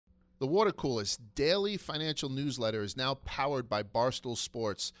The Water Coolest daily financial newsletter is now powered by Barstool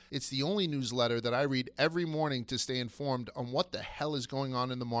Sports. It's the only newsletter that I read every morning to stay informed on what the hell is going on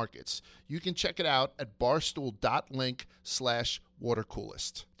in the markets. You can check it out at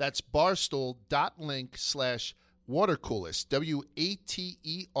barstool.link/watercoolest. That's barstool.link/watercoolest. WATERCOOLEST.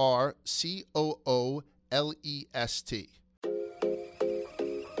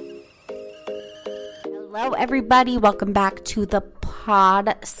 Hello, everybody. Welcome back to the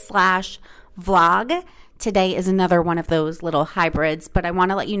pod/vlog. Today is another one of those little hybrids, but I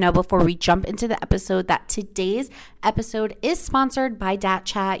want to let you know before we jump into the episode that today's episode is sponsored by Dat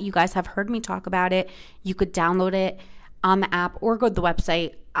Chat. You guys have heard me talk about it. You could download it on the app or go to the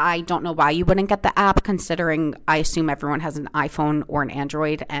website. I don't know why you wouldn't get the app, considering I assume everyone has an iPhone or an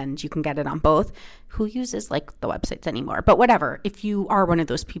Android and you can get it on both. Who uses the websites anymore? But whatever, if you are one of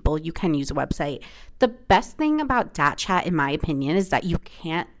those people, you can use a website. The best thing about Dat Chat, in my opinion, is that you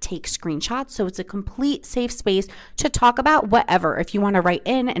can't take screenshots. So it's a complete safe space to talk about whatever. If you want to write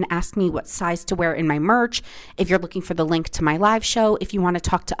in and ask me what size to wear in my merch, if you're looking for the link to my live show, if you want to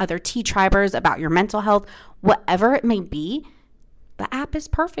talk to other T-Tribers about your mental health, whatever it may be, the app is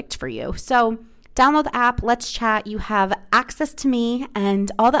perfect for you. So download the app, let's chat. You have access to me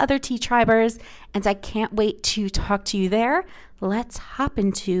and all the other T-Tribers, and I can't wait to talk to you there. Let's hop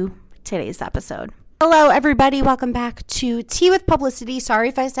into today's episode. Hello, everybody. Welcome back to Tea with Publicity. Sorry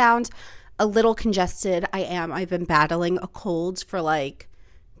if I sound a little congested. I am. I've been battling a cold for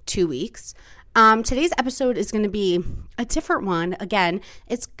 2 weeks. Today's episode is going to be a different one. Again,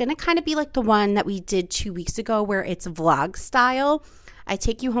 it's going to kind of be like the one that we did 2 weeks ago where it's vlog style. I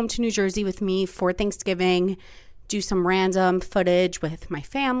take you home to New Jersey with me for Thanksgiving, do some random footage with my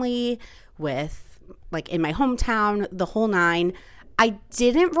family, with in my hometown, the whole nine. I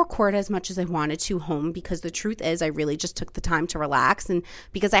didn't record as much as I wanted to home because the truth is I really just took the time to relax. And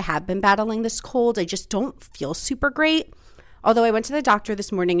because I have been battling this cold, I just don't feel super great. Although I went to the doctor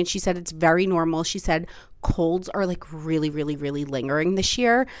this morning and she said it's very normal. She said colds are really, really, really lingering this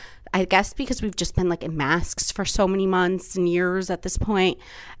year. I guess because we've just been in masks for so many months and years at this point.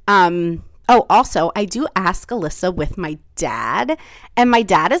 Also, I do Ask Alyssa with my dad. And my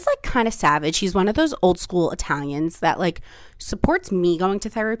dad is kind of savage. He's one of those old school Italians that supports me going to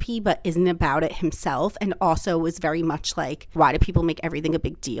therapy but isn't about it himself, and also is very much why do people make everything a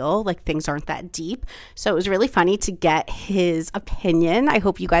big deal? Things aren't that deep. So it was really funny to get his opinion. I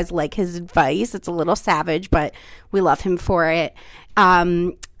hope you guys like his advice. It's a little savage, but we love him for it.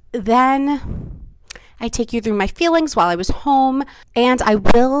 Then I take you through my feelings while I was home, and I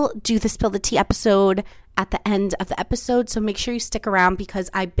will do the Spill the Tea episode at the end of the episode, so make sure you stick around because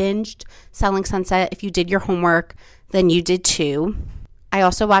I binged Selling Sunset. If you did your homework, then you did too. I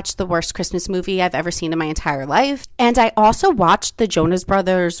also watched the worst Christmas movie I've ever seen in my entire life, and I also watched the Jonas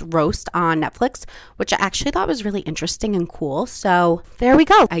Brothers roast on Netflix, which I actually thought was really interesting and cool, so there we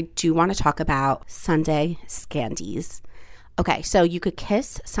go. I do want to talk about Sunday Scandies. Okay, so you could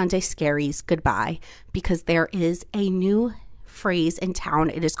kiss Sunday Scaries goodbye because there is a new phrase in town.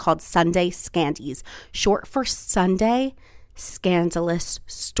 It is called Sunday Scandies, short for Sunday Scandalous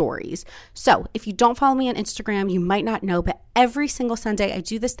Stories. So if you don't follow me on Instagram, you might not know, but every single Sunday I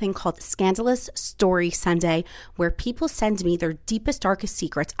do this thing called Scandalous Story Sunday, where people send me their deepest, darkest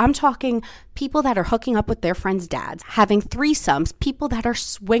secrets. I'm talking people that are hooking up with their friends' dads, having threesomes, people that are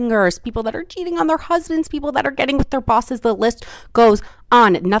swingers, people that are cheating on their husbands, people that are getting with their bosses. The list goes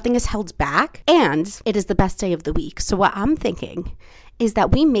on. Nothing is held back, and it is the best day of the week. So what I'm thinking is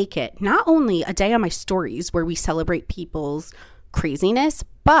that we make it not only a day on my stories where we celebrate people's craziness,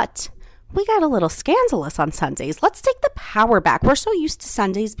 but we got a little scandalous on Sundays. Let's take the power back. We're so used to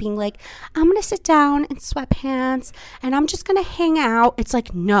Sundays being I'm going to sit down in sweatpants and I'm just going to hang out. It's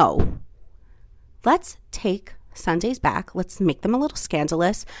no. Let's take Sundays back. Let's make them a little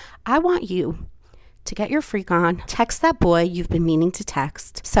scandalous. I want you to get your freak on. Text that boy you've been meaning to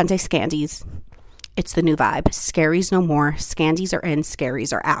text. Sunday Scandies. It's the new vibe. Scaries no more. Scandies are in.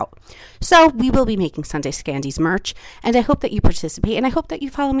 Scaries are out. So we will be making Sunday Scandies merch, and I hope that you participate, and I hope that you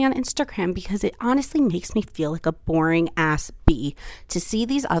follow me on Instagram because it honestly makes me feel like a boring ass bee to see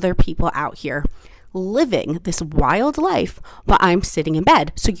these other people out here living this wild life while I'm sitting in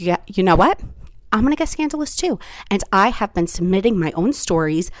bed. So you know what? I'm going to get scandalous too. And I have been submitting my own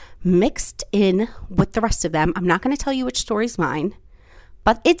stories mixed in with the rest of them. I'm not going to tell you which story's mine,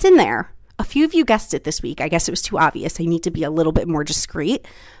 but it's in there. A few of you guessed it this week. I guess it was too obvious. I need to be a little bit more discreet,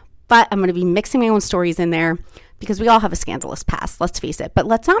 but I'm going to be mixing my own stories in there because we all have a scandalous past, let's face it. But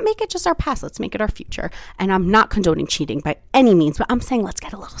let's not make it just our past. Let's make it our future. And I'm not condoning cheating by any means, but I'm saying let's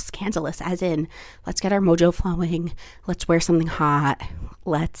get a little scandalous, as in let's get our mojo flowing. Let's wear something hot.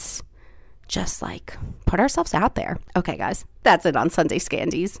 Let's just like put ourselves out there. Okay, guys, that's it on Sunday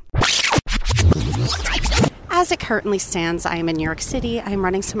Scandies. As it currently stands, I am in New York City. I'm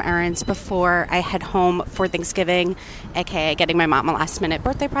running some errands before I head home for Thanksgiving, aka getting my mom a last minute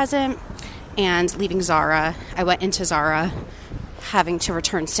birthday present and leaving Zara. I went into Zara having to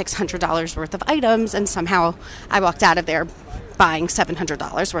return $600 worth of items, and somehow I walked out of there buying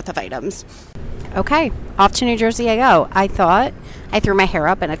 $700 worth of items. Okay, off to New Jersey I go. I thought I threw my hair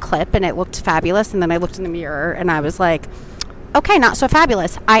up in a clip and it looked fabulous, and then I looked in the mirror and I was like, okay, not so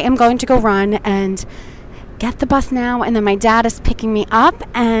fabulous. I am going to go run and get the bus now, and then my dad is picking me up,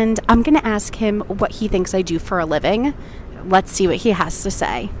 and I'm going to ask him what he thinks I do for a living. Let's see what he has to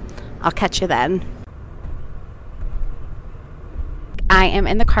say. I'll catch you then. I am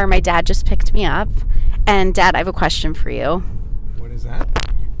in the car. My dad just picked me up. And Dad, I have a question for you. What is that?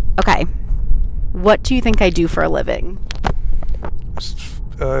 Okay. What do you think I do for a living?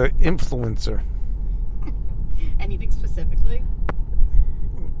 Influencer. Anything specifically?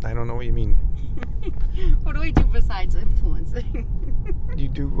 I don't know what you mean. What do I do besides influencing? You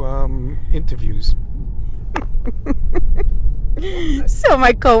do interviews. So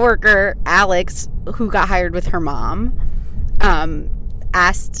my coworker, Alex, who got hired with her mom,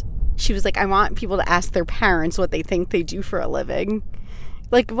 asked, she was like, I want people to ask their parents what they think they do for a living.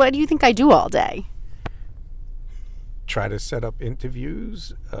 Like, what do you think I do all day? Try to set up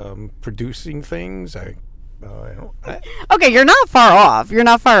interviews, producing things. Okay, you're not far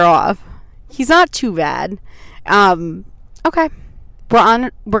off. He's not too bad. Okay.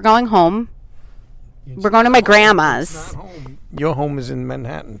 We're going home. We're going to my grandma's. It's not home. Your home is in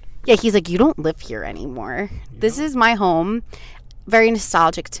Manhattan. Yeah, he's like, you don't live here anymore. This is my home. Very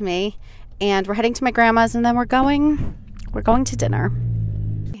nostalgic to me. And we're heading to my grandma's, and then we're going to dinner.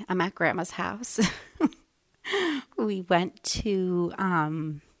 I'm at grandma's house. We went to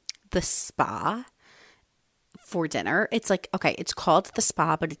the spa for dinner. It's like, okay, it's called the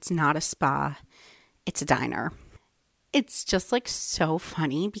spa, but it's not a spa. It's a diner. It's just like so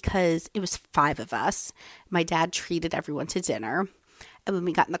funny because it was 5 of us. My dad treated everyone to dinner. And when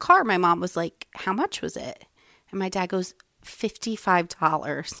we got in the car, my mom was like, how much was it? And my dad goes, $55.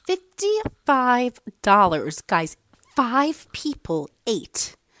 $55. Guys, 5 people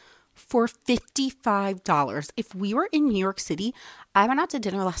ate for $55. If we were in New York City, I went out to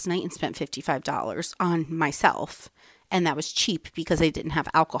dinner last night and spent $55 on myself. And that was cheap because I didn't have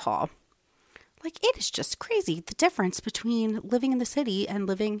alcohol. Like, it is just crazy, the difference between living in the city and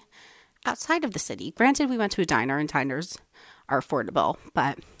living outside of the city. Granted, we went to a diner, and diners are affordable,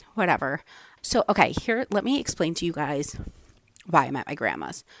 but whatever. So, okay, here, let me explain to you guys why I'm at my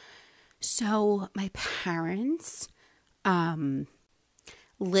grandma's. So, my parents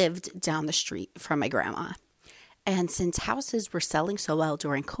lived down the street from my grandma. And since houses were selling so well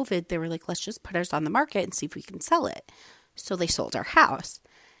during COVID, they were like, let's just put ours on the market and see if we can sell it. So, they sold our house.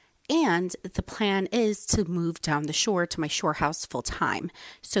 And the plan is to move down the shore to my shore house full time.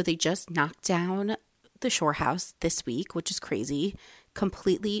 So they just knocked down the shore house this week, which is crazy.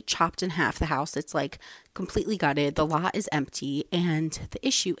 Completely chopped in half the house. It's like completely gutted. The lot is empty. And the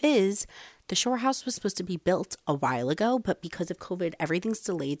issue is the shore house was supposed to be built a while ago, but because of COVID, everything's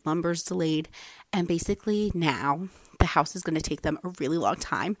delayed. Lumber's delayed. And basically now the house is going to take them a really long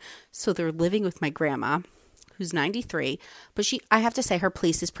time. So they're living with my grandma, who's 93, but I have to say her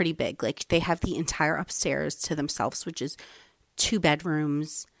place is pretty big. Like, they have the entire upstairs to themselves, which is 2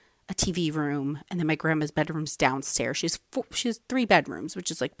 bedrooms, a TV room, and then my grandma's bedroom's downstairs. She has 3 bedrooms,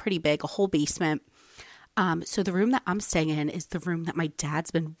 which is like pretty big, a whole basement. So the room that I'm staying in is the room that my dad's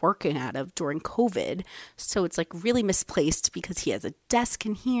been working out of during COVID. So it's like really misplaced because he has a desk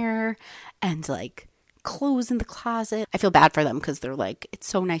in here and like clothes in the closet. I feel bad for them because they're like, it's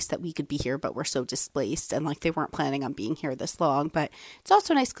so nice that we could be here, but we're so displaced, and like they weren't planning on being here this long. But it's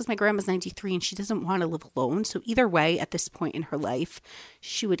also nice because my grandma's 93 and she doesn't want to live alone. So either way, at this point in her life,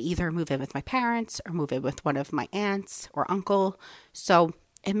 she would either move in with my parents or move in with one of my aunts or uncle. So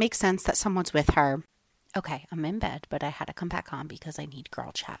it makes sense that someone's with her. Okay, I'm in bed, but I had to come back on because I need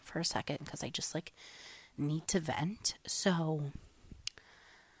girl chat for a second because I just like need to vent. So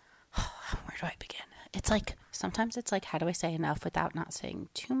where do I begin? It's like, sometimes it's like, how do I say enough without not saying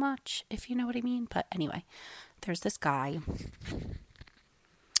too much, if you know what I mean? But anyway, there's this guy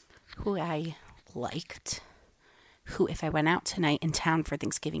who I liked, who if I went out tonight in town for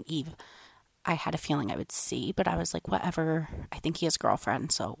Thanksgiving Eve, I had a feeling I would see, but I was like, whatever. I think he has a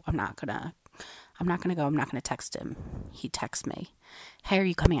girlfriend, so I'm not gonna go. I'm not gonna text him. He texts me, hey, are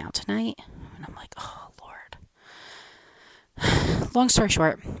you coming out tonight? And I'm like, oh, Lord. long story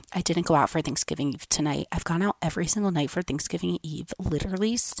short, I didn't go out for Thanksgiving Eve tonight. I've gone out every single night for Thanksgiving Eve,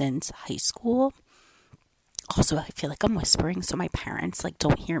 literally since high school. Also, I feel like I'm whispering, so my parents like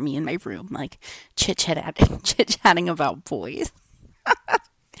don't hear me in my room, like chit-chatting about boys.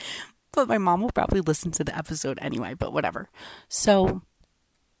 But my mom will probably listen to the episode anyway, but whatever. So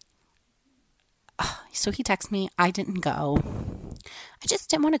he texted me. I didn't go. I just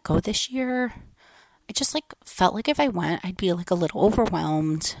didn't want to go this year. I just like felt like if I went, I'd be like a little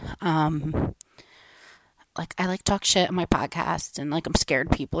overwhelmed. Like I like talk shit on my podcast, and like I'm scared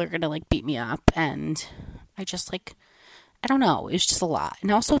people are gonna like beat me up, and I just like, I don't know, it was just a lot.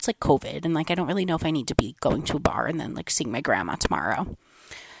 And also it's like COVID, and like I don't really know if I need to be going to a bar and then like seeing my grandma tomorrow.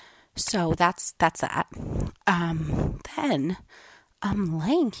 So that's that. Then I'm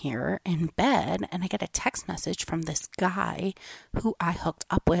laying here in bed and I get a text message from this guy who I hooked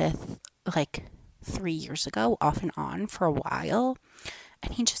up with like 3 years ago, off and on for a while.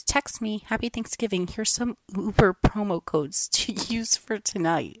 And he just texts me, "Happy Thanksgiving. Here's some Uber promo codes to use for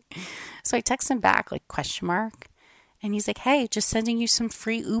tonight." So I text him back, like, question mark. And he's like, "Hey, just sending you some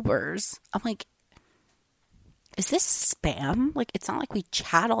free Ubers." I'm like, is this spam? Like, it's not like we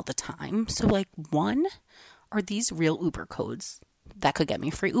chat all the time. So, like, one, are these real Uber codes that could get me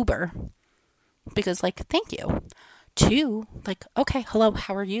a free Uber? Because, like, thank you. Two, like, okay, hello,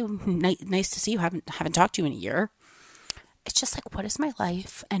 how are you? Nice to see you. Haven't talked to you in a year. It's just like, what is my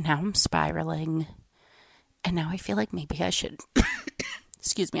life? And now I'm spiraling. And now I feel like maybe I should,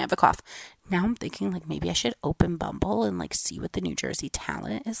 excuse me, I have a cough. Now I'm thinking like maybe I should open Bumble and like see what the New Jersey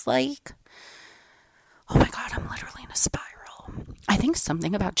talent is like. Oh my God, I'm literally in a spiral. I think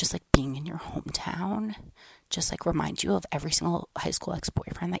something about just like being in your hometown just like reminds you of every single high school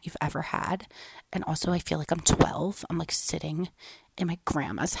ex-boyfriend that you've ever had. And also I feel like I'm 12. I'm like sitting in my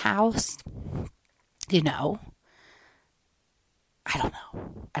grandma's house, you know. I don't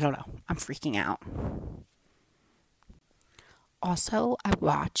know. I'm freaking out. Also, I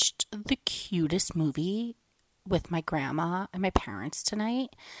watched the cutest movie with my grandma and my parents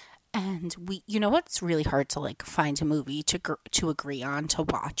tonight. And we, you know, it's really hard to like find a movie to agree on to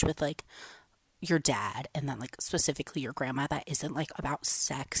watch with like your dad and then like specifically your grandma that isn't like about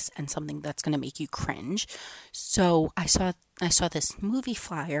sex and something that's going to make you cringe. So I saw this movie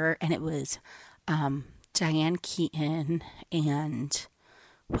flyer and it was Diane Keaton and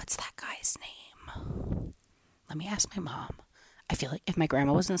what's that guy's name? Let me ask my mom. I feel like if my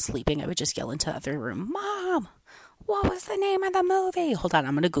grandma wasn't sleeping, I would just yell into the other room, "Mom, what was the name of the movie?" Hold on,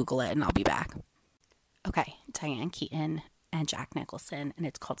 I'm going to Google it and I'll be back. Okay, Diane Keaton and Jack Nicholson, and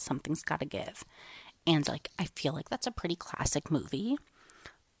it's called Something's Gotta Give. And like, I feel like that's a pretty classic movie.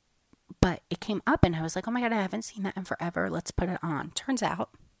 But it came up and I was like, oh my God, I haven't seen that in forever. Let's put it on. Turns out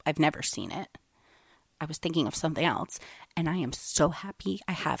I've never seen it. I was thinking of something else, and I am so happy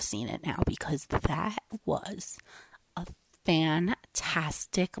I have seen it now because that was a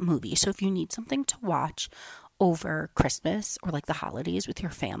fantastic movie. So if you need something to watch over Christmas or like the holidays with your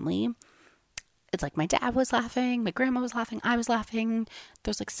family, it's like my dad was laughing, my grandma was laughing, I was laughing.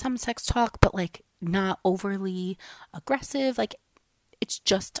 There's like some sex talk, but like not overly aggressive. Like it's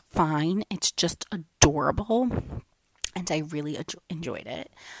just fine. It's just adorable. And I really enjoyed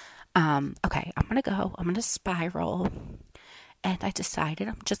it. Okay, I'm going to go. I'm going to spiral. And I decided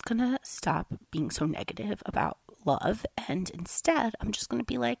I'm just going to stop being so negative about love. And instead, I'm just going to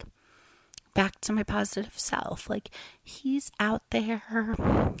be like, back to my positive self. Like, he's out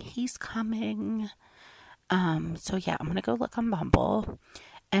there. He's coming. So yeah, I'm going to go look on Bumble.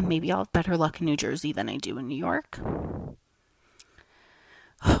 And maybe I'll have better luck in New Jersey than I do in New York. Oh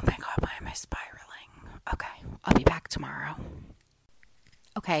my God, why am I spiraling? Okay, I'll be back tomorrow.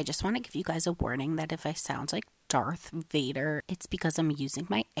 Okay, I just want to give you guys a warning that if I sound like Darth Vader, it's because I'm using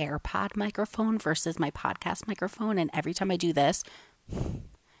my AirPod microphone versus my podcast microphone. And every time I do this,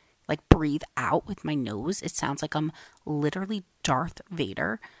 like breathe out with my nose, it sounds like I'm literally Darth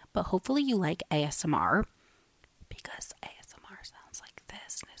Vader. But hopefully you like ASMR because ASMR sounds like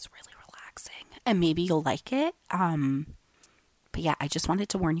this and is really relaxing. And maybe you'll like it. But yeah, I just wanted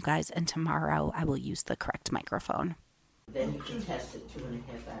to warn you guys. And tomorrow I will use the correct microphone. Then you can test it 2.5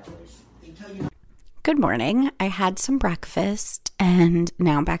 hours. Good morning. I had some breakfast and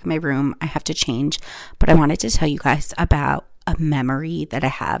now I'm back in my room. I have to change, but I wanted to tell you guys about a memory that I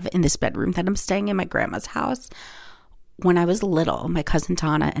have in this bedroom that I'm staying in my grandma's house. When I was little, my cousin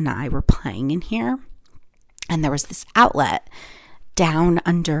Donna and I were playing in here, and there was this outlet down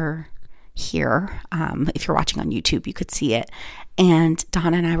under here. If you're watching on YouTube, you could see it. And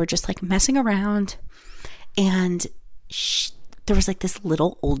Donna and I were just like messing around, and there was like this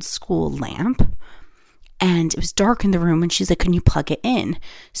little old school lamp, and it was dark in the room, and she's like, can you plug it in?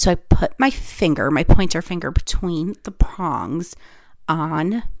 So I put my pointer finger between the prongs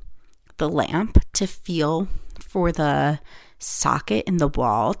on the lamp to feel for the socket in the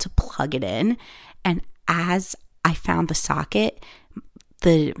wall to plug it in. And as I found the socket,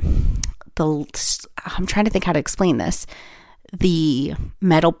 I'm trying to think how to explain this. The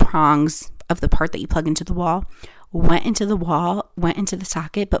metal prongs of the part that you plug into the wall went into the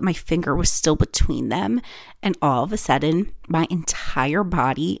socket, but my finger was still between them. And all of a sudden, my entire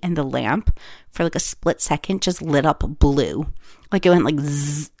body and the lamp for like a split second just lit up blue. Like it went like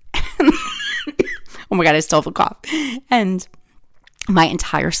zzz. Oh my God, I still have a cough. And my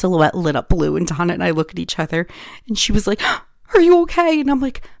entire silhouette lit up blue, and Donna and I look at each other, and she was like, are you okay? And I'm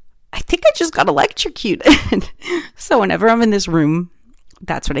like, I think I just got electrocuted. So whenever I'm in this room,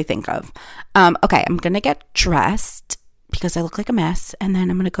 that's what I think of. Okay, I'm going to get dressed because I look like a mess. And then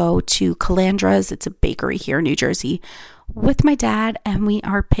I'm going to go to Calandra's. It's a bakery here in New Jersey with my dad. And we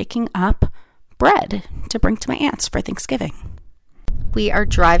are picking up bread to bring to my aunt's for Thanksgiving. We are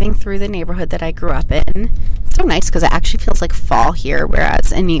driving through the neighborhood that I grew up in. It's so nice because it actually feels like fall here.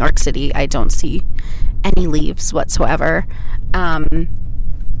 Whereas in New York City, I don't see any leaves whatsoever.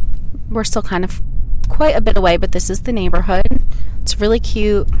 We're still kind of quite a bit away, but this is the neighborhood. It's really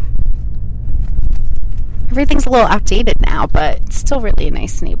cute. Everything's a little outdated now, but it's still really a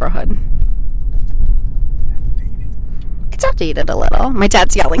nice neighborhood. It's outdated a little. My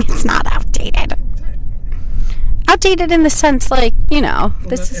dad's yelling, it's not outdated. Outdated in the sense, like,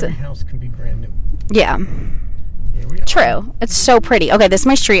 this is every house can be brand new. Yeah. True. It's so pretty. Okay, this is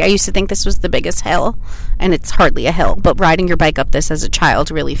my street. I used to think this was the biggest hill, and it's hardly a hill, but riding your bike up this as a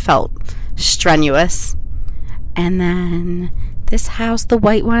child really felt strenuous. And then this house, the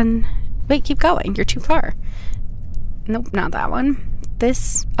white one. Wait, keep going. You're too far. Nope, not that one. They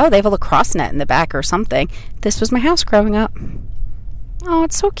have a lacrosse net in the back or something. This was my house growing up. Oh,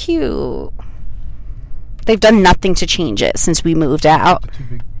 it's so cute. They've done nothing to change it since we moved out.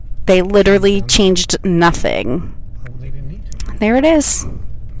 They literally changed nothing. There it is.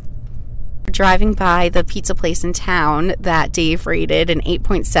 We're driving by the pizza place in town that Dave rated an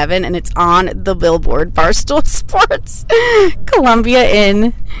 8.7, and it's on the billboard, Barstool Sports, Columbia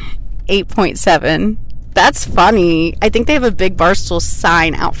Inn, 8.7. That's funny. I think they have a big Barstool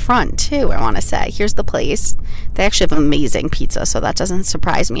sign out front, too, I want to say. Here's the place. They actually have amazing pizza, so that doesn't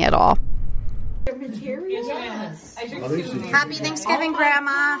surprise me at all. Yes. Happy Thanksgiving,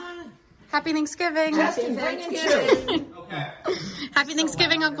 Grandma. Happy Thanksgiving. Happy Thanksgiving. Happy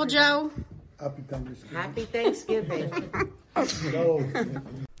Thanksgiving, Uncle Joe. Happy Thanksgiving.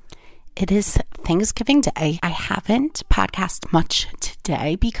 It is Thanksgiving Day. I haven't podcasted much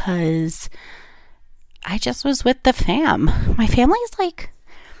today because I just was with the fam. My family is like,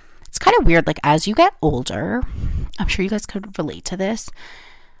 it's kind of weird. Like, as you get older, I'm sure you guys could relate to this.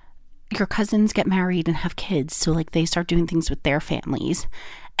 Your cousins get married and have kids, so like they start doing things with their families,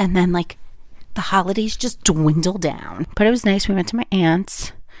 and then like the holidays just dwindle down. But it was nice. We went to my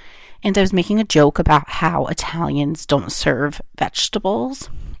aunt's, and I was making a joke about how Italians don't serve vegetables,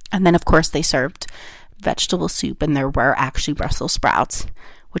 and then of course they served vegetable soup, and there were actually Brussels sprouts,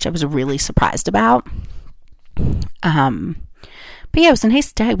 which I was really surprised about. But yeah, it was a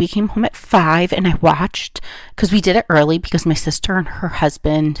nice day. We came home at 5, and I watched, because we did it early because my sister and her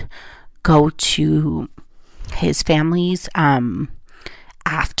husband go to his family's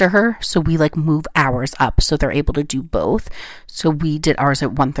after her, so we like move hours up so they're able to do both. So we did ours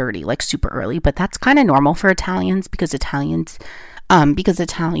at 1:30, like super early, but that's kind of normal for Italians because Italians on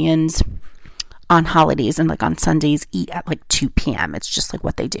holidays and like on Sundays eat at like 2 p.m. It's just like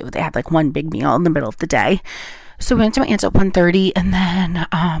what they do. They have like one big meal in the middle of the day. So we went to my aunt's at 1:30, and then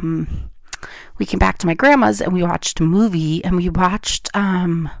we came back to my grandma's and we watched a movie, and we watched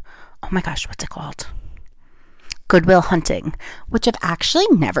oh my gosh, what's it called? Good Will Hunting, which I've actually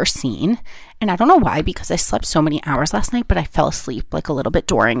never seen, and I don't know why, because I slept so many hours last night, but I fell asleep like a little bit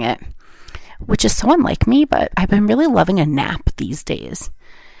during it, which is so unlike me, but I've been really loving a nap these days.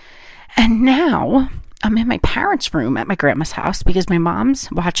 And now I'm in my parents' room at my grandma's house because my mom's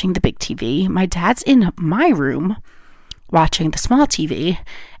watching the big TV. My dad's in my room watching the small TV,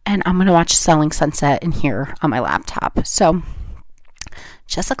 and I'm going to watch Selling Sunset in here on my laptop. So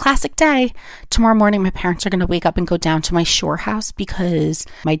just a classic day. Tomorrow morning, my parents are going to wake up and go down to my shore house because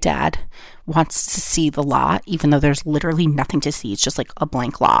my dad wants to see the lot, even though there's literally nothing to see. It's just like a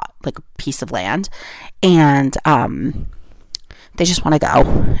blank lot, like a piece of land. And they just want to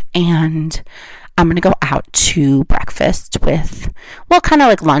go. And I'm going to go out to breakfast with, well, kind of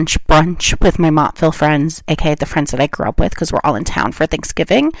like lunch, brunch with my Montville friends, aka the friends that I grew up with, because we're all in town for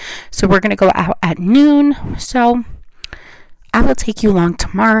Thanksgiving. So we're going to go out at noon. So I will take you along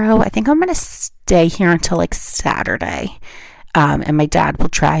tomorrow. I think I'm going to stay here until like Saturday. And my dad will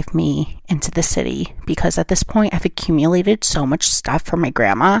drive me into the city because at this point I've accumulated so much stuff from my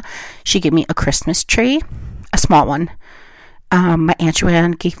grandma. She gave me a Christmas tree, a small one. My Aunt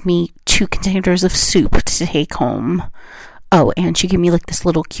Joanne gave me 2 containers of soup to take home. Oh, and she gave me like this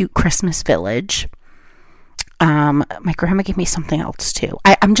little cute Christmas village. My grandma gave me something else too.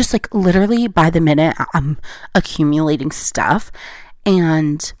 I'm just like literally by the minute I'm accumulating stuff,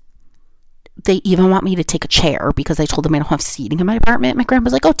 and they even want me to take a chair because I told them I don't have seating in my apartment. My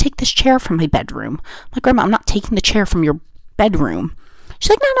grandma's like, oh, take this chair from my bedroom. I'm like, Grandma, I'm not taking the chair from your bedroom. She's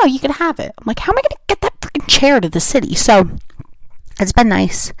like, no, you can have it. I'm like, how am I going to get that freaking chair to the city? So it's been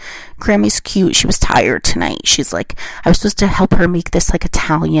nice. Grammy's cute. She was tired tonight. She's like, I was supposed to help her make this like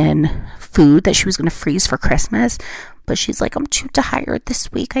Italian food that she was going to freeze for Christmas. But she's like, I'm too tired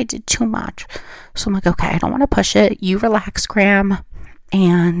this week. I did too much. So I'm like, okay, I don't want to push it. You relax, Gram.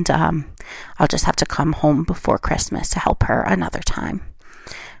 And I'll just have to come home before Christmas to help her another time.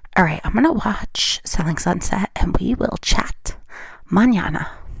 All right, I'm going to watch Selling Sunset and we will chat mañana.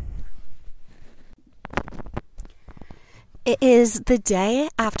 It is the day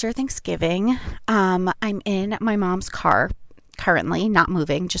after Thanksgiving. I'm in my mom's car currently, not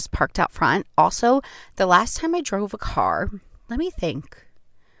moving, just parked out front. Also, the last time I drove a car, let me think,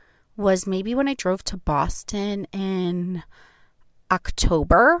 was maybe when I drove to Boston in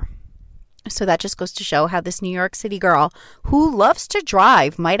October. So that just goes to show how this New York City girl, who loves to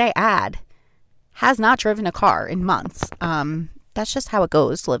drive, might I add, has not driven a car in months. That's just how it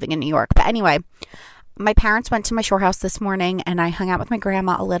goes living in New York. But anyway, my parents went to my shore house this morning and I hung out with my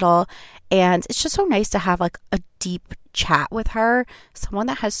grandma a little, and it's just so nice to have like a deep chat with her, someone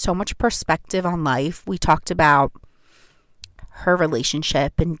that has so much perspective on life. We talked about her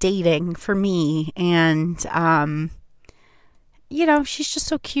relationship and dating for me, and you know, she's just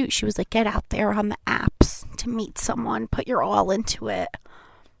so cute. She was like, get out there on the apps to meet someone, put your all into it.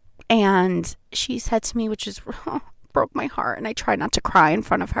 And she said to me, which is broke my heart, and I tried not to cry in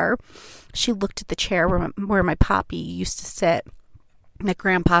front of her. She looked at the chair where my poppy used to sit. My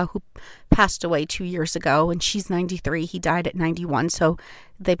grandpa, who passed away 2 years ago, and she's 93. He died at 91, so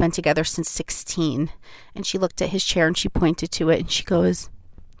they've been together since 16. And she looked at his chair and she pointed to it and she goes,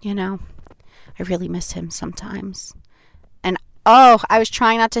 you know, I really miss him sometimes. And oh, I was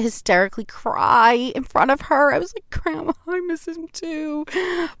trying not to hysterically cry in front of her. I was like, Grandma, I miss him too.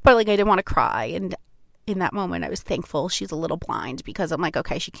 But like, I didn't want to cry. And in that moment, I was thankful she's a little blind, because I'm like,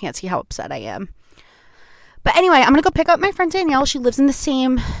 okay, she can't see how upset I am. But anyway, I'm going to go pick up my friend Danielle. She lives in the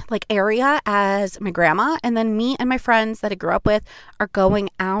same like area as my grandma. And then me and my friends that I grew up with are going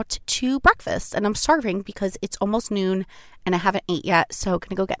out to breakfast. And I'm starving because it's almost noon and I haven't ate yet. So I'm going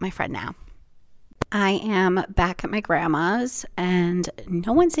to go get my friend now. I am back at my grandma's and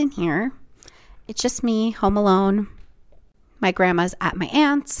no one's in here. It's just me home alone. My grandma's at my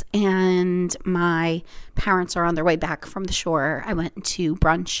aunt's and my parents are on their way back from the shore. I went to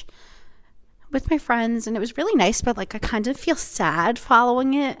brunch with my friends and it was really nice, but like I kind of feel sad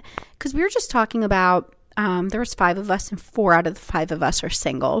following it, because we were just talking about there was 5 of us and 4 out of the 5 of us are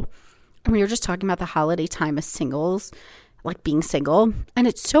single, and we were just talking about the holiday time as singles, like being single. And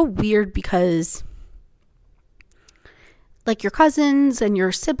it's so weird because like your cousins and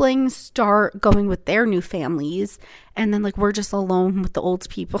your siblings start going with their new families, and then like we're just alone with the old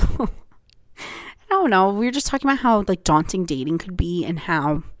people. I don't know, we were just talking about how like daunting dating could be and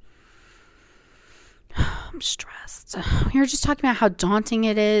how I'm stressed. We were just talking about how daunting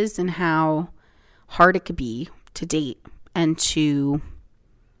it is and how hard it could be to date and to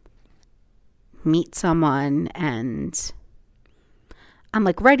meet someone. And I'm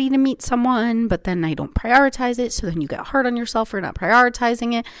like ready to meet someone, but then I don't prioritize it. So then you get hard on yourself for not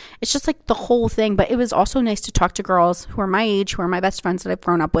prioritizing it. It's just like the whole thing. But it was also nice to talk to girls who are my age, who are my best friends that I've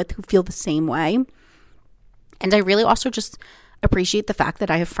grown up with, who feel the same way. And I really also just appreciate the fact that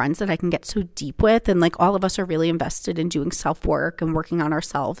I have friends that I can get so deep with, and like all of us are really invested in doing self-work and working on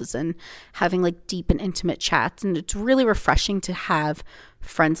ourselves and having like deep and intimate chats. And it's really refreshing to have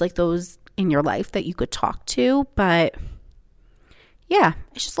friends like those in your life that you could talk to. But yeah,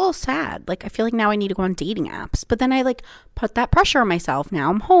 it's just a little sad. Like I feel like now I need to go on dating apps, but then I like put that pressure on myself. Now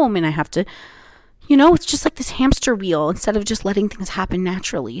I'm home and I have to, you know, it's just like this hamster wheel instead of just letting things happen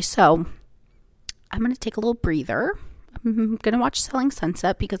naturally. So I'm going to take a little breather. I'm going to watch Selling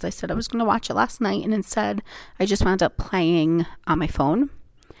Sunset because I said I was going to watch it last night, and instead I just wound up playing on my phone.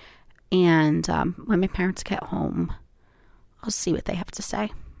 And when my parents get home, I'll see what they have to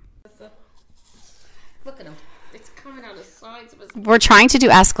say. Look at him. It's coming out of the sides of his... We're trying to do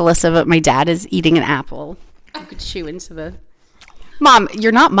Ask Alyssa, but my dad is eating an apple. You could chew into the... Mom,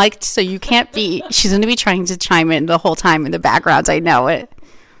 you're not mic'd, so you can't be... She's going to be trying to chime in the whole time in the background. I know it.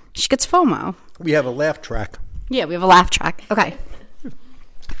 She gets FOMO. We have a laugh track. Yeah, we have a laugh track. Okay.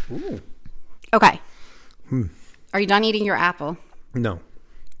 Ooh. Okay. Are you done eating your apple? No.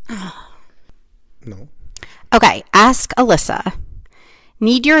 No. Okay, Ask Alyssa.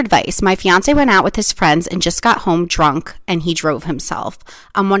 Need your advice. My fiance went out with his friends and just got home drunk and he drove himself.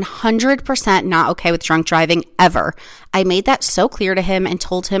 I'm 100% not okay with drunk driving ever. I made that so clear to him and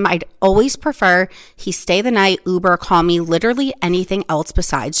told him I'd always prefer he stay the night, Uber, call me, literally anything else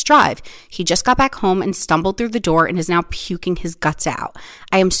besides drive. He just got back home and stumbled through the door and is now puking his guts out.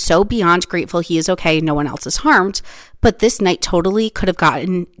 I am so beyond grateful he is okay. No one else is harmed. But this night totally could have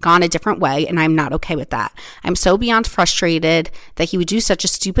gone a different way, and I'm not okay with that. I'm so beyond frustrated that he would do such a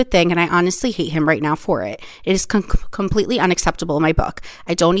stupid thing, and I honestly hate him right now for it. It is completely unacceptable in my book.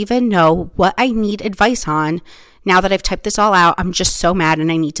 I don't even know what I need advice on. Now that I've typed this all out, I'm just so mad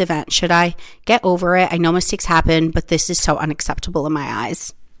and I need to vent. Should I get over it? I know mistakes happen, but this is so unacceptable in my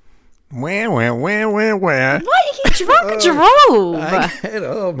eyes. Where? What? He drove.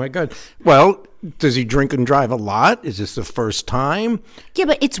 Oh, my God. Well, does he drink and drive a lot? Is this the first time? Yeah,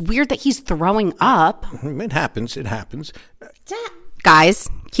 but it's weird that he's throwing up. It happens. It happens. Guys,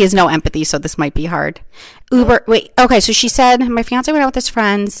 he has no empathy, so this might be hard. Uber, wait, okay, so she said, my fiance went out with his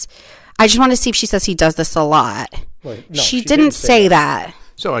friends. I just want to see if she says he does this a lot. Wait, no, she didn't say that.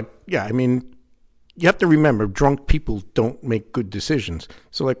 So, I mean, you have to remember, drunk people don't make good decisions.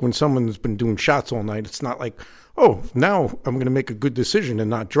 So, like, when someone's been doing shots all night, it's not like, oh, now I'm going to make a good decision and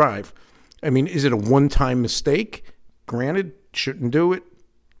not drive. I mean, is it a one-time mistake? Granted, shouldn't do it.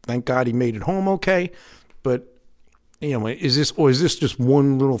 Thank God he made it home okay. But, you know, is this just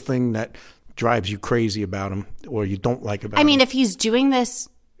one little thing that drives you crazy about him or you don't like about him? I mean, if he's doing this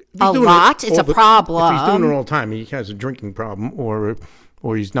a lot, it's a problem. If he's doing it all the time, he has a drinking problem or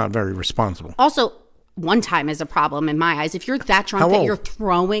he's not very responsible. Also, one time is a problem in my eyes. If you're that drunk that you're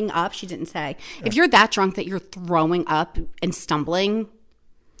throwing up, she didn't say. If you're that drunk that you're throwing up and stumbling...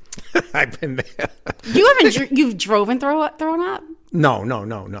 I've been there. You've thrown up? No.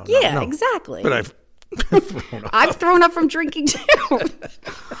 Yeah, no. Exactly. But I've thrown up from drinking too.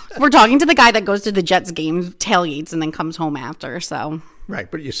 We're talking to the guy that goes to the Jets game, tailgates, and then comes home after. So right,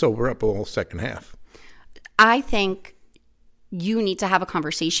 but you sober up all second half. I think you need to have a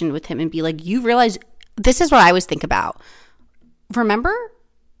conversation with him and be like, you realize this is what I always think about. Remember,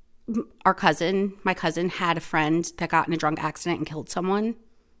 my cousin had a friend that got in a drunk accident and killed someone.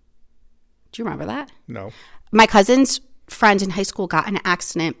 Do you remember that? No. My cousin's friend in high school got in an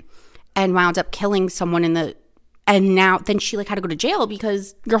accident and wound up killing someone and then she had to go to jail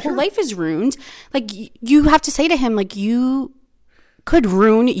because your whole life is ruined. Like, you have to say to him, like, you could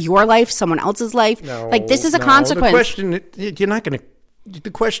ruin your life, someone else's life. No, like, this is a consequence.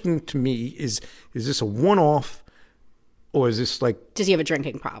 The question to me is this a one-off or is this like... Does he have a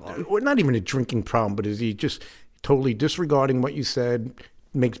drinking problem? Or not even a drinking problem, but is he just totally disregarding what you said,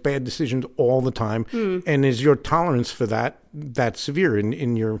 makes bad decisions all the time, and is your tolerance for that severe?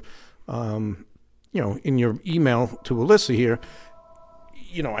 In your, in your email to Alyssa here,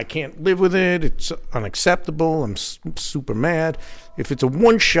 I can't live with it. It's unacceptable. I'm super mad. If it's a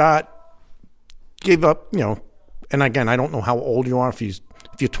one shot, give up. And again, I don't know how old you are. If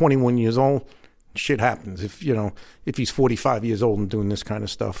you're 21 years old, shit happens. If he's 45 years old and doing this kind of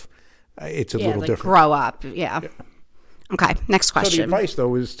stuff, it's a little different. Grow up. Yeah. Okay, next question. So the advice,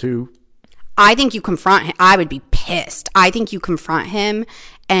 though, is to... I think you confront him. I would be pissed. I think you confront him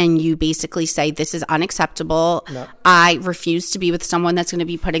and you basically say, this is unacceptable. No. I refuse to be with someone that's going to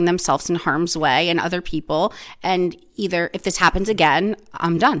be putting themselves in harm's way and other people. And either if this happens again,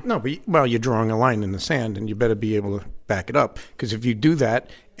 I'm done. No, but you're drawing a line in the sand and you better be able to back it up. Because if you do that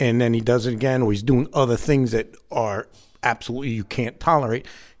and then he does it again or he's doing other things that are absolutely you can't tolerate,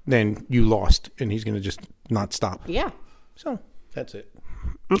 then you lost and he's going to just not stop. Yeah. So that's it.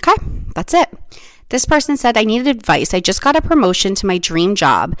 Okay, that's it. This person said, I needed advice. I just got a promotion to my dream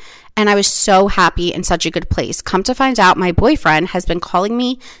job and I was so happy in such a good place. Come to find out, my boyfriend has been calling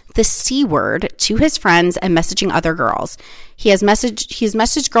me the C word to his friends and messaging other girls. He's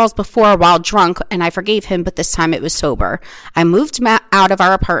messaged girls before while drunk and I forgave him, but this time it was sober. I moved out of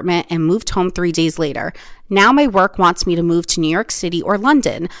our apartment and moved home 3 days later. Now my work wants me to move to New York City or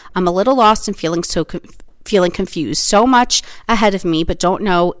London. I'm a little lost and feeling confused. So much ahead of me, but don't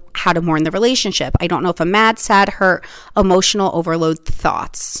know how to mourn the relationship. I don't know if I'm mad, sad, hurt, emotional overload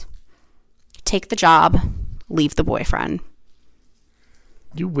thoughts. take the job, leave the boyfriend.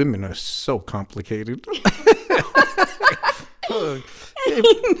 You women are so complicated.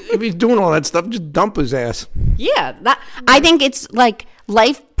 If he's doing all that stuff, just dump his ass. Yeah, I think it's like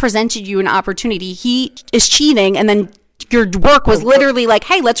life presented you an opportunity. He is cheating, and then your work was literally like,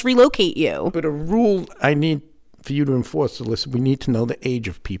 hey, let's relocate you. But a rule I need for you to enforce, Alyssa, we need to know the age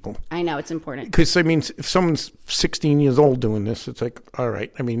of people. I know, it's important. Because, I mean, if someone's 16 years old doing this, it's like, all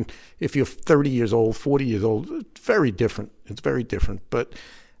right. I mean, if you're 30 years old, 40 years old, it's very different. It's very different. But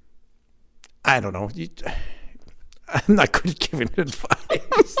I don't know. I'm not good at giving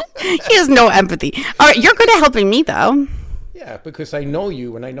advice. He has no empathy. All right, you're good at helping me, though. Yeah, because I know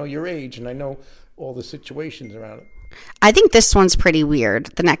you, and I know your age, and I know all the situations around it. I think this one's pretty weird,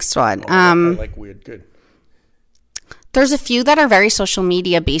 the next one. I like weird. Good. There's a few that are very social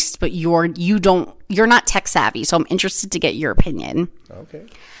media based, but you're not tech savvy, so I'm interested to get your opinion. Okay.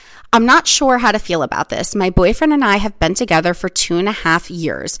 I'm not sure how to feel about this. My boyfriend and I have been together for 2.5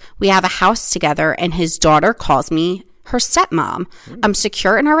 years. We have a house together, and his daughter calls me her stepmom. I'm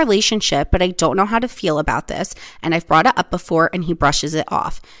secure in our relationship, but I don't know how to feel about this, and I've brought it up before, and he brushes it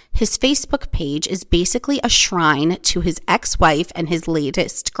off. His Facebook page is basically a shrine to his ex-wife and his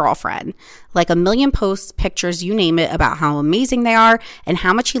latest girlfriend. Like a million posts, pictures, you name it, about how amazing they are and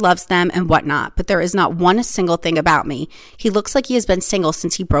how much he loves them and whatnot, but there is not one single thing about me. He looks like he has been single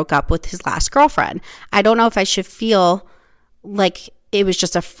since he broke up with his last girlfriend. I don't know if I should feel like it was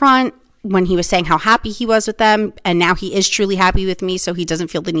just a front when he was saying how happy he was with them, and now he is truly happy with me, so he doesn't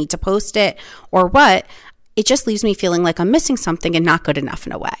feel the need to post it, or what. It just leaves me feeling like I'm missing something and not good enough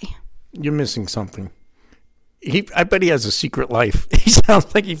in a way. You're missing something. I bet he has a secret life. He sounds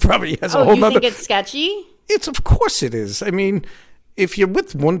like he probably has a whole you other... think it's sketchy? Of course it is. I mean, if you're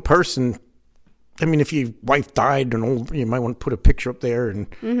with one person, I mean, if your wife died and old, you might want to put a picture up there and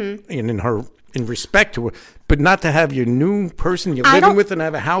in respect to her, but not to have your new person you're living with and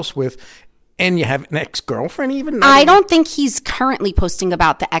have a house with, and you have an ex-girlfriend even? I don't think he's currently posting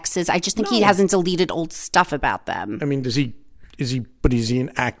about the exes. I just think he hasn't deleted old stuff about them. I mean, is he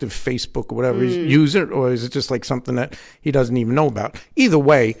an active Facebook or whatever user, or is it just like something that he doesn't even know about? Either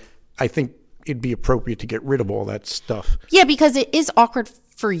way, I think it'd be appropriate to get rid of all that stuff. Yeah, because it is awkward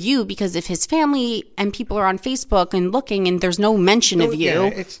for you, because if his family and people are on Facebook and looking and there's no mention of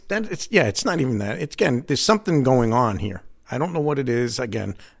you. Yeah, it's not even that. It's, again, there's something going on here. I don't know what it is,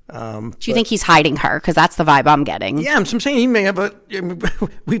 again. Do you think he's hiding her? Because that's the vibe I'm getting. Yeah, I'm saying he may have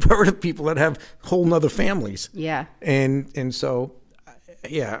we've heard of people that have whole nother families. Yeah. And so,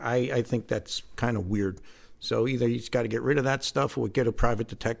 yeah, I think that's kind of weird. So either he's got to get rid of that stuff or get a private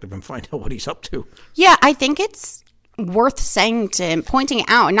detective and find out what he's up to. Yeah, I think it's worth saying to him, pointing it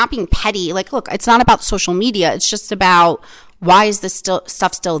out and not being petty. Like, look, it's not about social media. It's just about, why is this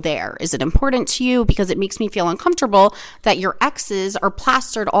stuff still there? Is it important to you? Because it makes me feel uncomfortable that your exes are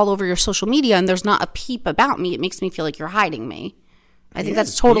plastered all over your social media and there's not a peep about me. It makes me feel like you're hiding me. I think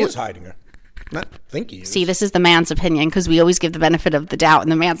that's totally... He is hiding her. Not think he is. See, this is the man's opinion, because we always give the benefit of the doubt,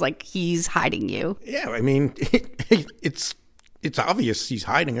 and the man's like, he's hiding you. Yeah, I mean, it's obvious he's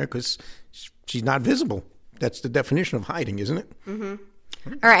hiding her because she's not visible. That's the definition of hiding, isn't it? Mm-hmm.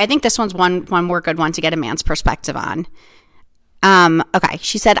 All right, I think this one's one more good one to get a man's perspective on. Okay,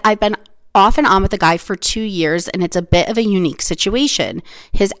 she said, I've been off and on with a guy for 2 years, and it's a bit of a unique situation.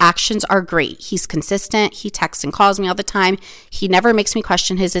 His actions are great. He's consistent. He texts and calls me all the time. He never makes me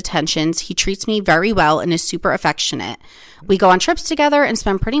question his intentions. He treats me very well and is super affectionate. We go on trips together and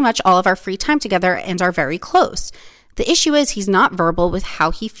spend pretty much all of our free time together and are very close. The issue is he's not verbal with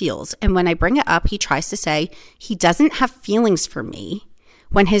how he feels, and when I bring it up, he tries to say he doesn't have feelings for me,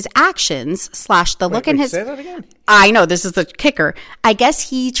 when his actions / the look in his... Say that again? I know, this is the kicker. I guess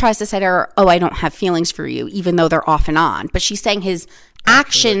he tries to say to her, I don't have feelings for you, even though they're off and on. But she's saying his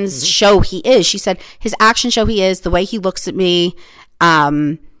actions show he is. She said his actions show he is, the way he looks at me,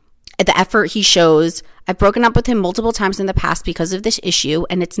 the effort he shows. I've broken up with him multiple times in the past because of this issue,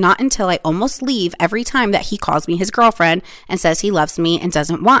 and it's not until I almost leave every time that he calls me his girlfriend and says he loves me and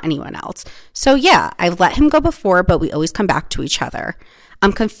doesn't want anyone else. So yeah, I've let him go before, but we always come back to each other.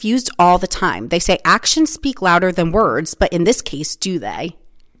 I'm confused all the time. They say actions speak louder than words, but in this case, do they?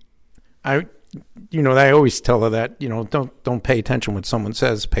 I always tell her that, don't pay attention what someone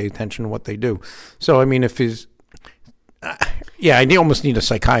says, pay attention to what they do. So, I mean, if his... I almost need a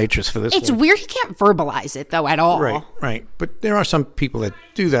psychiatrist for this. It's weird he can't verbalize it, though, at all. Right. But there are some people that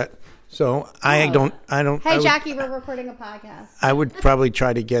do that. So I don't... Hey, Jackie, we're recording a podcast. I would probably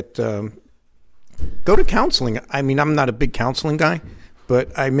try to get... go to counseling. I mean, I'm not a big counseling guy,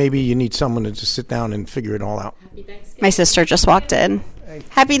 but maybe you need someone to just sit down and figure it all out. My sister just walked in.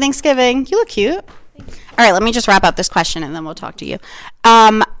 Happy Thanksgiving. You look cute. All right, let me just wrap up this question and then we'll talk to you.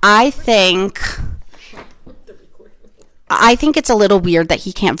 I think it's a little weird that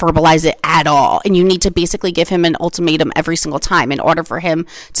he can't verbalize it at all. And you need to basically give him an ultimatum every single time in order for him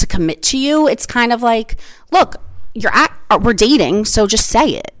to commit to you. It's kind of like, look, we're dating, so just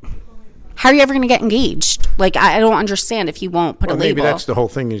say it. How are you ever going to get engaged? Like, I don't understand if he won't put a label. Maybe that's the whole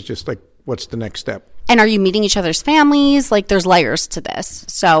thing, is just like, what's the next step? And are you meeting each other's families? Like, there's layers to this.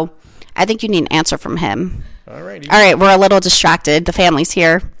 So I think you need an answer from him. All right. All right, we're a little distracted. The family's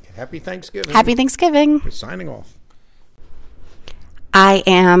here. Happy Thanksgiving. Happy Thanksgiving. We're signing off. I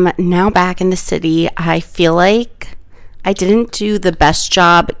am now back in the city. I feel like I didn't do the best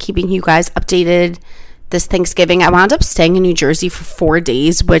job keeping you guys updated this Thanksgiving. I wound up staying in New Jersey for 4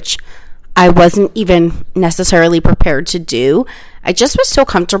 days, which I wasn't even necessarily prepared to do. I just was so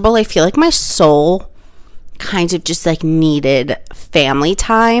comfortable. I feel like my soul kind of just like needed family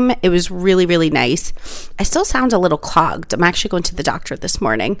time. It was really, really nice. I still sound a little clogged. I'm actually going to the doctor this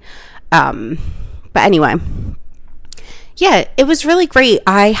morning. But anyway, yeah, it was really great.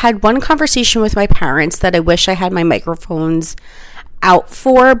 I had one conversation with my parents that I wish I had my microphones out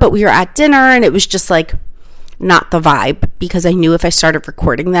for, but we were at dinner and it was just like not the vibe, because I knew if I started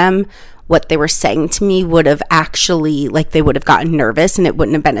recording them, what they were saying to me would have actually, like, they would have gotten nervous and it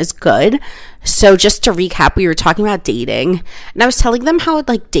wouldn't have been as good. So just to recap, we were talking about dating, and I was telling them how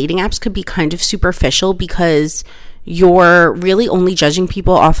like dating apps could be kind of superficial because you're really only judging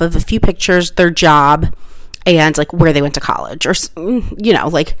people off of a few pictures, their job, and like where they went to college, or, you know,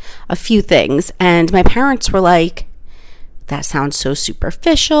 like a few things. And my parents were like, that sounds so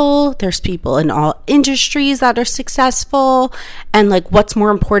superficial. There's people in all industries that are successful. And like, what's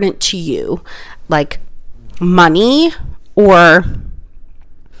more important to you? Like money or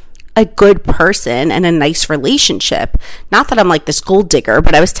a good person and a nice relationship? Not that I'm like this gold digger,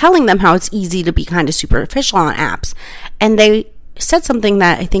 but I was telling them how it's easy to be kind of superficial on apps. And they said something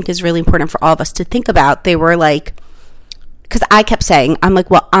that I think is really important for all of us to think about. They were like, because I kept saying, I'm like,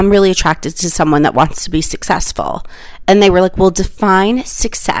 well, I'm really attracted to someone that wants to be successful. And they were like, well, define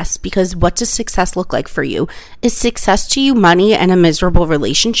success, because what does success look like for you? Is success to you money and a miserable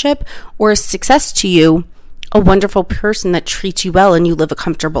relationship? Or is success to you a wonderful person that treats you well and you live a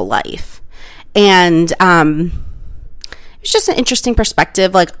comfortable life? And it's just an interesting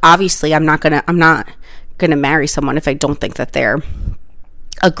perspective. Like, obviously, I'm not gonna marry someone if I don't think that they're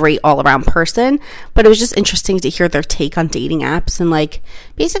a great all-around person, but it was just interesting to hear their take on dating apps. And like,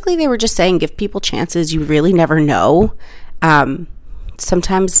 basically they were just saying, give people chances. You really never know.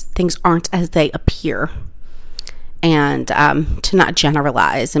 Sometimes things aren't as they appear, and to not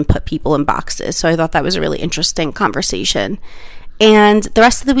generalize and put people in boxes. So I thought that was a really interesting conversation. And the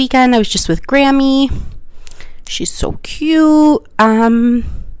rest of the weekend I was just with Grammy. She's so cute. And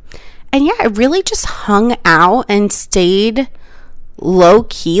yeah, I really just hung out and stayed low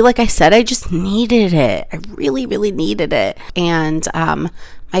key. Like I said, I just needed it. I really, really needed it. And my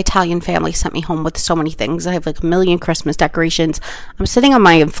Italian family sent me home with so many things. I have like a million Christmas decorations. I'm sitting on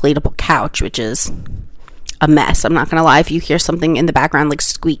my inflatable couch, which is a mess. I'm not gonna lie. If you hear something in the background like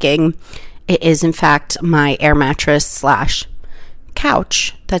squeaking, it is in fact my air mattress /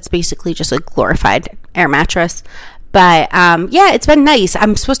 couch. That's basically just a glorified air mattress. But yeah, it's been nice.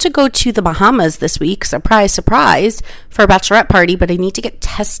 I'm supposed to go to the Bahamas this week, surprise, surprise, for a bachelorette party, but I need to get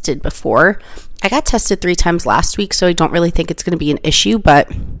tested before. I got tested 3 times last week, so I don't really think it's going to be an issue, but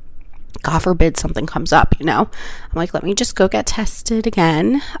God forbid something comes up, you know? I'm like, let me just go get tested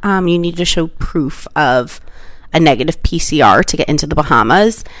again. You need to show proof of a negative PCR to get into the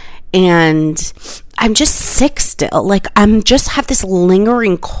Bahamas. And I'm just sick still. Like, I'm just have this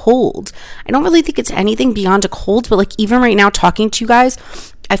lingering cold. I don't really think it's anything beyond a cold, but like, even right now talking to you guys,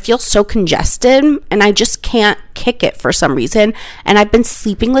 I feel so congested and I just can't kick it for some reason. And I've been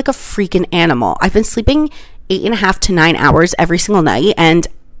sleeping like a freaking animal. I've been sleeping 8.5 to 9 hours every single night, and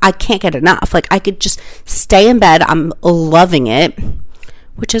I can't get enough. Like, I could just stay in bed. I'm loving it,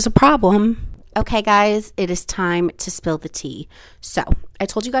 which is a problem. Okay, guys, it is time to spill the tea. So, I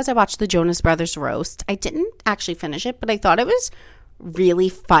told you guys I watched the Jonas Brothers roast. I didn't actually finish it, but I thought it was really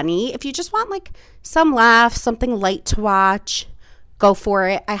funny. If you just want like some laughs, something light to watch, go for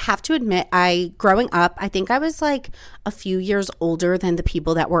it. I have to admit, growing up, I think I was like a few years older than the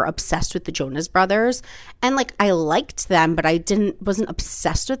people that were obsessed with the Jonas Brothers. And like, I liked them, but I wasn't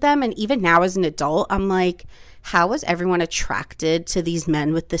obsessed with them. And even now as an adult, I'm like, how is everyone attracted to these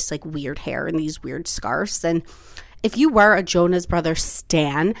men with this like weird hair and these weird scarves? And if you were a Jonas Brothers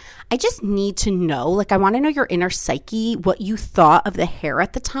stan, I just need to know, like, I want to know your inner psyche, what you thought of the hair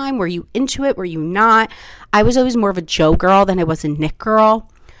at the time. Were you into it? Were you not? I was always more of a Joe girl than I was a Nick girl.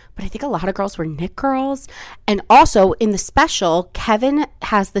 But I think a lot of girls were Nick girls. And also in the special, Kevin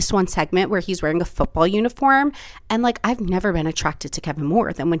has this one segment where he's wearing a football uniform. And like, I've never been attracted to Kevin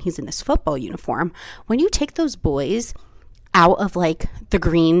more than when he's in this football uniform. When you take those boys out of like the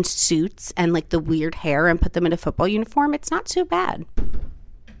green suits and like the weird hair and put them in a football uniform, it's not too bad.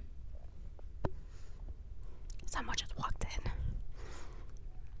 Someone just walked in.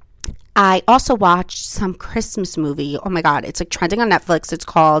 I also watched some Christmas movie. Oh my God, it's like trending on Netflix. It's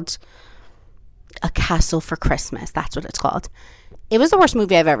called A Castle for Christmas. That's what it's called. It was the worst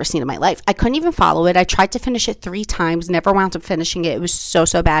movie I've ever seen in my life. I couldn't even follow it. I tried to finish it 3 times, never wound up finishing it. It was so,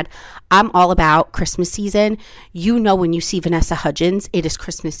 so bad. I'm all about Christmas season. You know, when you see Vanessa Hudgens, it is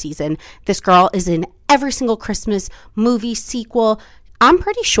Christmas season. This girl is in every single Christmas movie, sequel. I'm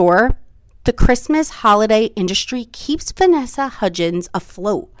pretty sure the Christmas holiday industry keeps Vanessa Hudgens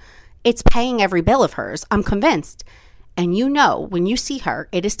afloat. It's paying every bill of hers. I'm convinced. And you know, when you see her,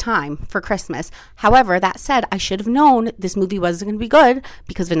 it is time for Christmas. However, that said, I should have known this movie wasn't going to be good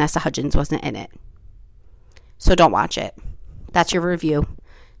because Vanessa Hudgens wasn't in it. So don't watch it. That's your review.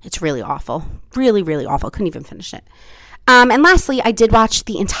 It's really awful. Really, really awful. Couldn't even finish it. And lastly, I did watch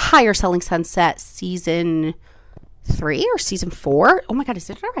the entire Selling Sunset season 3 or season 4. Oh my God, is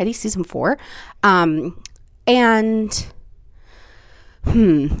it already season 4? And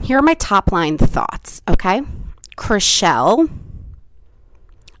here are my top line thoughts, okay? Chrishell,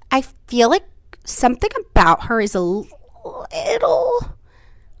 I feel like something about her is a little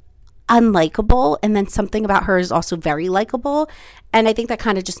unlikable, and then something about her is also very likable, and I think that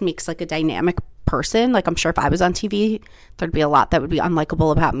kind of just makes like a dynamic person. Like, I'm sure if I was on TV, there'd be a lot that would be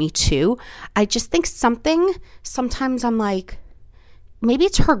unlikable about me too. I just think sometimes I'm like, maybe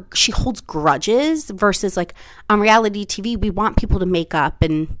it's her, she holds grudges versus like on reality TV, we want people to make up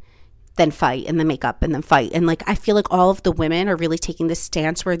and then fight and then make up and then fight. And like, I feel like all of the women are really taking this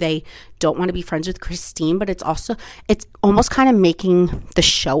stance where they don't want to be friends with Christine, but it's almost kind of making the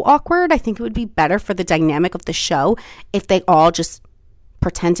show awkward. I think it would be better for the dynamic of the show if they all just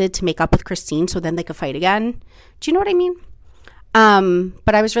pretended to make up with Christine so then they could fight again. Do you know what I mean?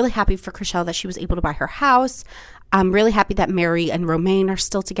 But I was really happy for Chrishell that she was able to buy her house. I'm really happy that Mary and Romaine are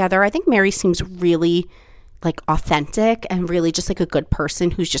still together. I think Mary seems really like authentic and really just like a good person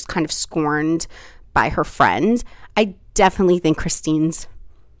who's just kind of scorned by her friend. I definitely think Christine's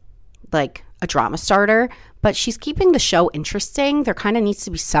like a drama starter, but she's keeping the show interesting. There kind of needs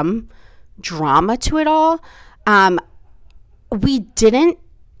to be some drama to it all. We didn't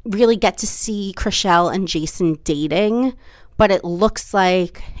really get to see Chrishell and Jason dating, but it looks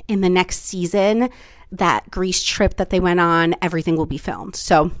like in the next season, that Greece trip that they went on, everything will be filmed.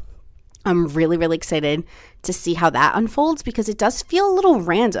 So I'm really, really excited to see how that unfolds, because it does feel a little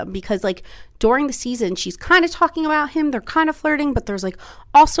random, because like during the season, she's kind of talking about him. They're kind of flirting, but there's like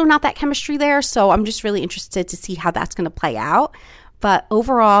also not that chemistry there. So I'm just really interested to see how that's going to play out. But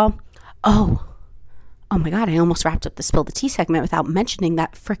overall, oh my God, I almost wrapped up the Spill the Tea segment without mentioning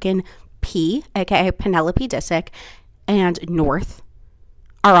that freaking P, aka Penelope Disick, and North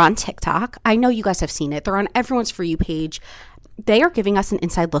are on TikTok. I know you guys have seen it. They're on everyone's For You page. They are giving us an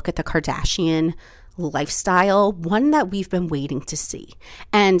inside look at the Kardashian lifestyle, one that we've been waiting to see.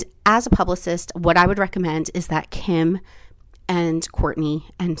 And as a publicist, what I would recommend is that Kim and Kourtney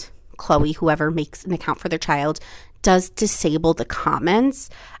and Khloe, whoever makes an account for their child, does disable the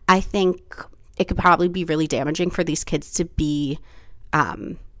comments. I think it could probably be really damaging for these kids to be,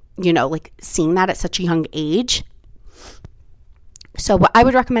 like seeing that at such a young age. So what I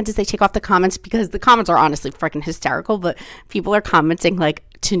would recommend is they take off the comments, because the comments are honestly freaking hysterical, but people are commenting like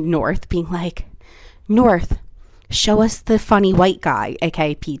to North, being like, North, show us the funny white guy,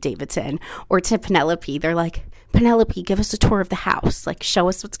 aka Pete Davidson. Or to Penelope, they're like, Penelope, give us a tour of the house. Like, show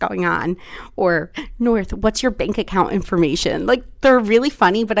us what's going on. Or North, what's your bank account information? Like, they're really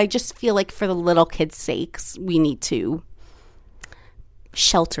funny, but I just feel like for the little kids' sakes, we need to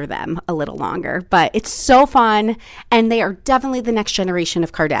shelter them a little longer. But it's so fun, and they are definitely the next generation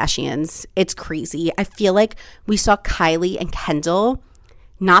of Kardashians. It's crazy. I feel like we saw Kylie and Kendall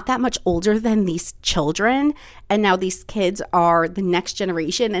not that much older than these children, and now these kids are the next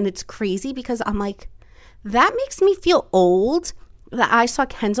generation. And it's crazy, because I'm like, that makes me feel old that I saw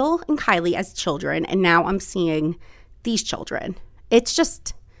Kendall and Kylie as children, and now I'm seeing these children. It's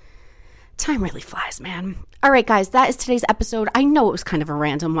Time really flies, man. All right, guys, that is today's episode. I know it was kind of a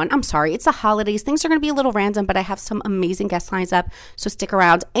random one. I'm sorry. It's the holidays. Things are going to be a little random, but I have some amazing guest lines up, so stick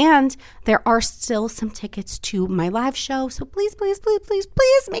around. And there are still some tickets to my live show, so please, please, please, please,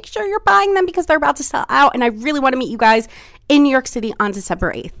 please make sure you're buying them because they're about to sell out, and I really want to meet you guys in New York City on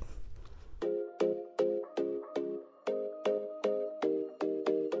December 8th.